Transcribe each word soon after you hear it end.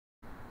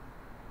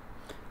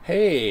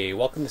Hey,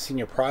 welcome to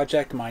Senior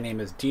Project. My name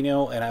is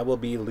Dino and I will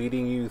be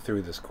leading you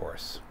through this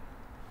course.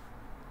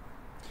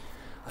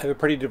 I have a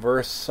pretty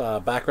diverse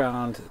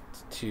background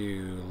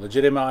to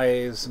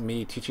legitimize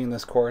me teaching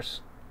this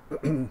course.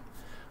 I've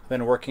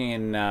been working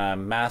in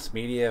mass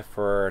media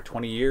for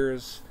 20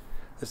 years.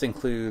 This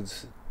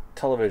includes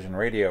television,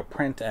 radio,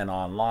 print, and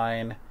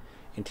online.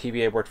 In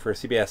TV, I've worked for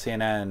CBS,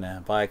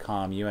 CNN,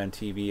 Viacom,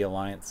 UNTV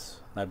Alliance.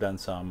 I've done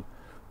some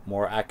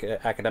more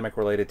academic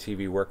related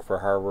TV work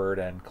for Harvard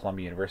and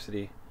Columbia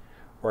University.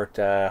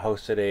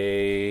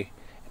 Hosted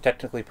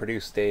technically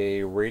produced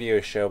a radio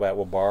show at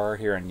Wabar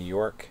here in New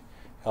York.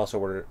 I also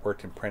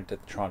worked in print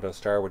at the Toronto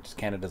Star, which is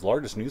Canada's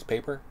largest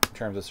newspaper in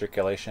terms of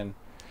circulation.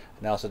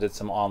 And I also did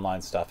some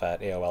online stuff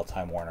at AOL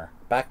Time Warner,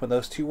 back when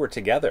those two were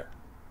together.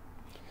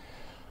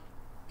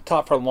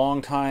 Taught for a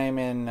long time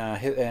in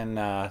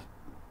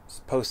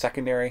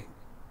post-secondary,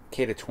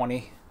 K to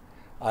 20.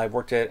 I've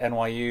worked at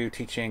NYU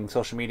teaching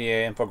social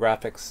media,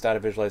 infographics, data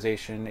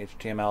visualization,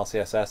 HTML,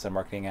 CSS, and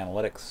marketing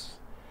analytics.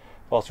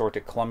 I've also worked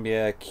at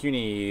Columbia,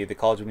 CUNY, the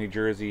College of New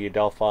Jersey,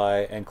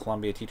 Adelphi, and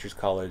Columbia Teachers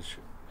College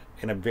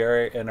in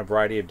a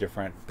variety of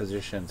different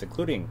positions,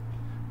 including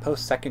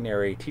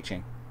post-secondary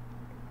teaching.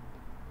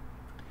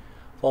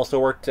 I've also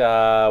worked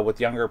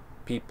with younger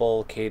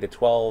people, K to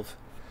 12.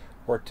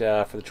 Worked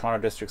for the Toronto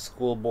District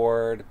School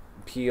Board,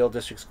 Peel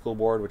District School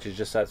Board, which is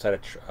just outside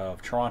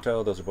of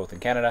Toronto. Those are both in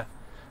Canada.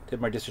 Did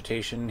my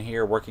dissertation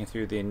here working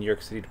through the New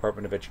York City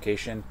Department of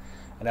Education.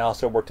 And I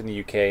also worked in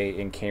the UK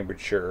in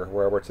Cambridgeshire,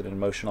 where I worked at an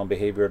emotional and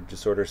behavioral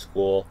disorder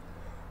school,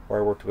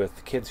 where I worked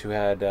with kids who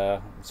had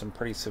some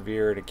pretty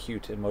severe and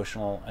acute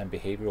emotional and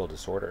behavioral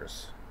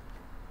disorders.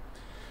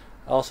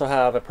 I also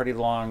have a pretty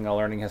long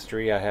learning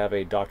history. I have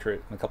a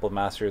doctorate and a couple of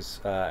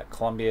masters at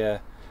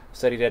Columbia,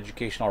 studied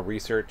educational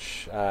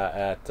research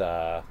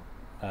at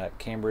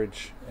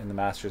Cambridge in the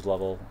master's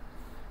level.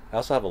 I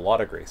also have a law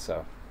degree,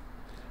 so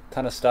a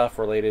ton of stuff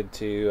related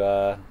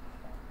to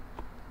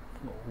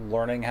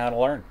learning how to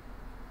learn.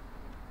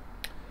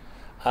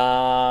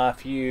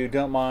 If you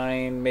don't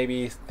mind,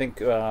 maybe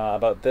think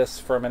about this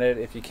for a minute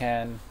if you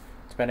can,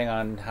 depending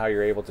on how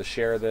you're able to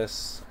share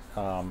this.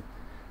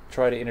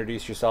 Try to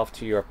introduce yourself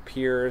to your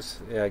peers,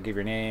 give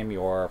your name,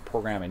 your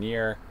program and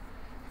year.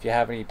 If you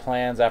have any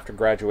plans after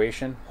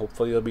graduation,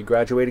 hopefully you'll be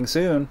graduating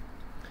soon.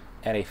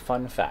 And a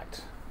fun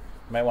fact.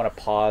 You might want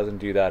to pause and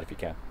do that if you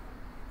can.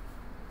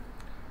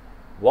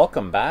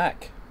 Welcome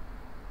back.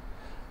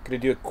 I'm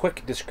going to do a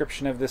quick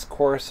description of this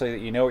course so that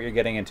you know what you're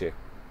getting into.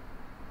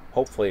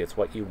 Hopefully it's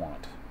what you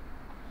want.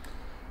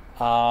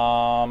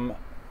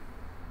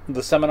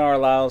 The seminar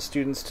allows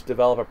students to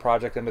develop a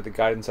project under the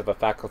guidance of a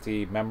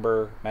faculty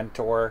member,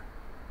 mentor.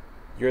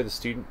 You're the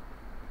student.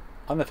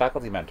 I'm the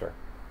faculty mentor.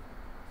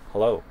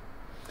 Hello.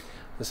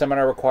 The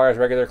seminar requires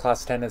regular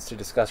class attendance to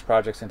discuss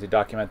projects and to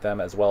document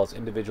them, as well as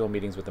individual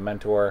meetings with the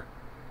mentor.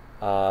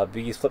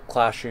 These flipped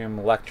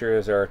classroom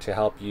lectures are to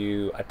help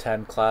you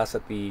attend class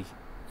at the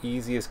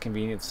easiest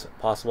convenience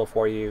possible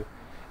for you,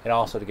 and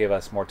also to give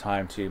us more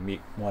time to meet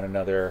one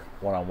another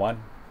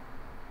one-on-one.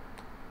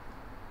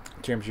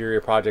 In terms of your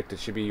project, it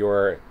should be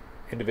your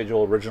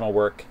individual original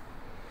work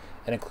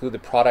and include the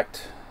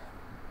product,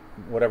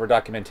 whatever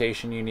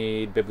documentation you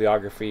need,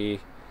 bibliography,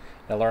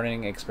 and a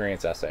learning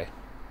experience essay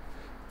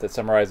that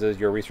summarizes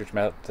your research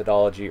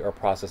methodology or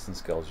process and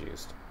skills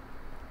used.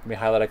 Let me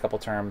highlight a couple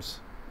terms.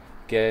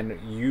 Again,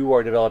 you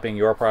are developing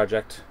your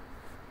project.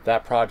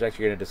 That project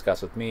you're going to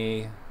discuss with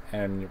me,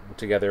 and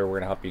together we're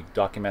going to help you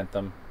document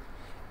them.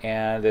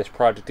 And this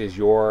project is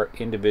your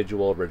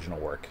individual original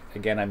work.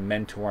 Again, I'm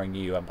mentoring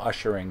you, I'm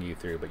ushering you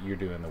through, but you're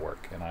doing the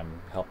work, and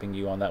I'm helping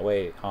you on the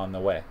way.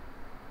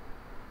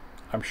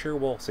 I'm sure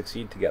we'll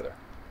succeed together.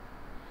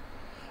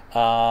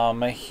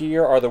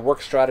 Here are the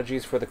work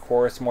strategies for the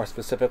course, more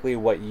specifically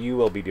what you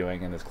will be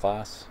doing in this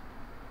class.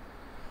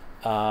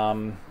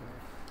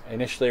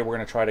 Initially, we're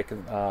going to try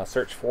to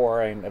search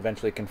for and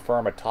eventually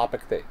confirm a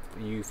topic that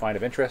you find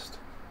of interest.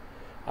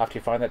 After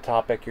you find that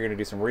topic, you're going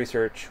to do some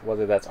research,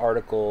 whether that's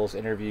articles,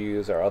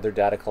 interviews, or other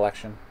data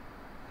collection.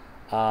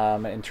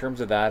 In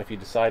terms of that, if you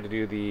decide to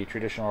do the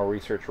traditional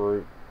research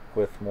route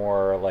with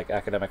more like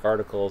academic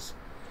articles,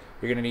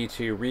 you're going to need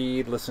to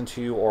read, listen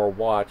to, or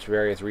watch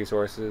various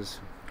resources.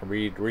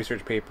 Read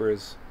research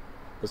papers,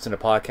 listen to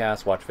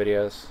podcasts, watch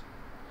videos.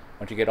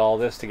 Once you get all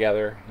this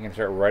together, you're going to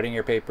start writing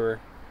your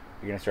paper,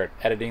 you're going to start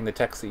editing the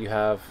text that you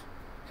have,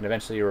 and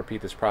eventually you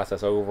repeat this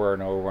process over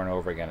and over and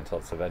over again until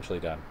it's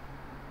eventually done.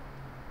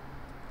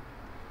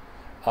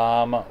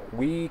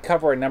 We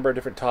cover a number of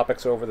different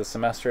topics over the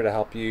semester to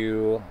help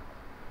you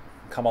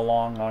come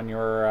along on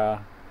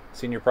your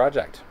senior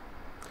project.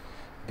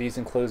 These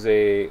include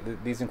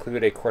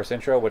a course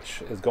intro,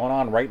 which is going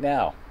on right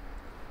now.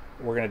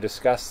 We're going to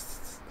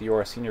discuss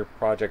your senior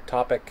project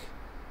topic.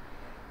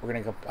 We're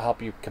going to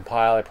help you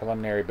compile a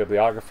preliminary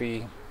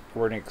bibliography.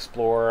 We're going to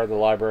explore the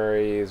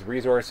library's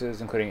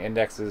resources, including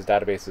indexes,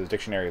 databases,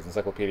 dictionaries,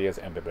 encyclopedias,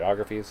 and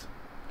bibliographies.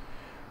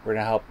 We're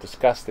going to help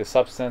discuss the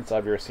substance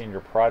of your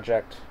senior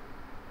project.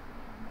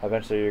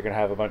 Eventually you're going to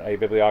have a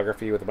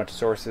bibliography with a bunch of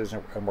sources,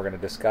 and we're going to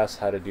discuss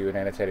how to do an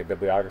annotated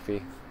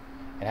bibliography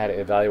and how to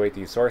evaluate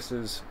these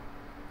sources.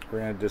 We're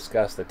going to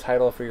discuss the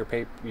title for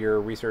your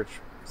research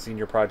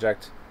senior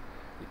project,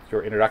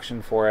 your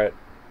introduction for it,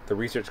 the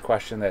research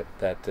question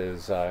that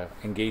is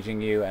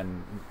engaging you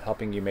and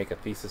helping you make a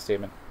thesis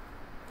statement.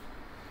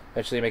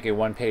 Eventually make a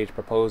one-page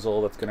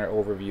proposal that's going to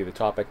overview the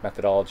topic,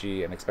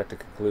 methodology, and expected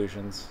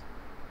conclusions.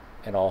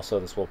 And also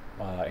this will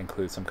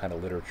include some kind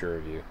of literature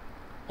review,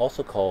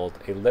 also called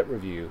a lit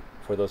review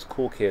for those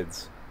cool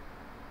kids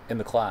in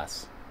the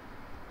class.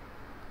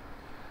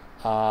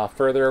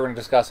 Further, we're going to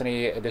discuss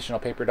any additional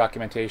paper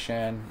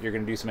documentation. You're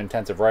going to do some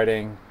intensive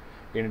writing.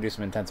 You're going to do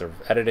some intensive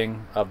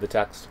editing of the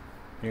text.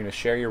 You're going to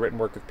share your written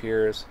work with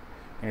peers.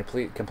 You're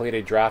going to complete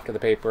a draft of the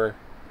paper.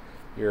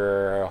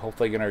 You're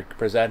hopefully going to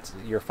present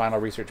your final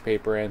research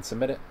paper and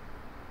submit it.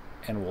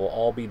 And we'll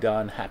all be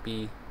done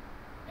happy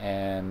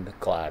and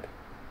glad.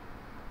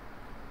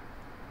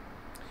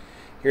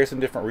 Here are some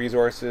different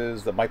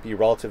resources that might be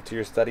relative to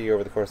your study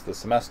over the course of the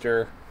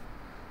semester.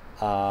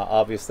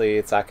 Obviously,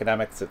 it's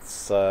academics,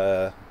 it's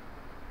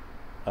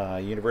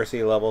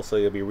university level, so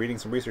you'll be reading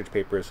some research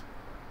papers.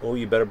 Oh,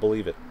 you better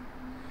believe it.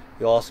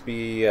 You'll also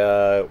be,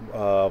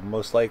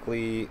 most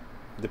likely,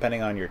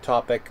 depending on your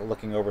topic,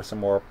 looking over some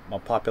more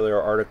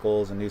popular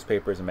articles and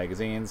newspapers and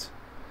magazines.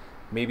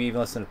 Maybe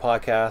even listening to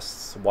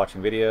podcasts,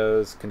 watching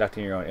videos,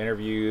 conducting your own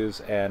interviews,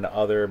 and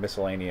other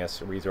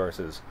miscellaneous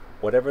resources,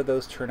 whatever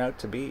those turn out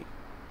to be.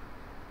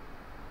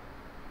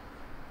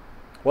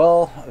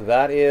 Well,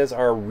 that is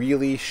our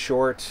really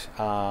short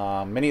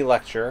mini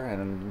lecture,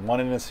 and one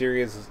in a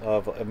series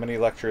of mini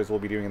lectures we'll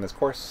be doing in this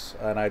course.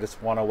 And I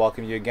just want to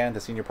welcome you again to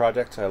Senior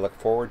Project. I look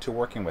forward to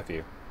working with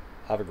you.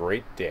 Have a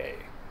great day.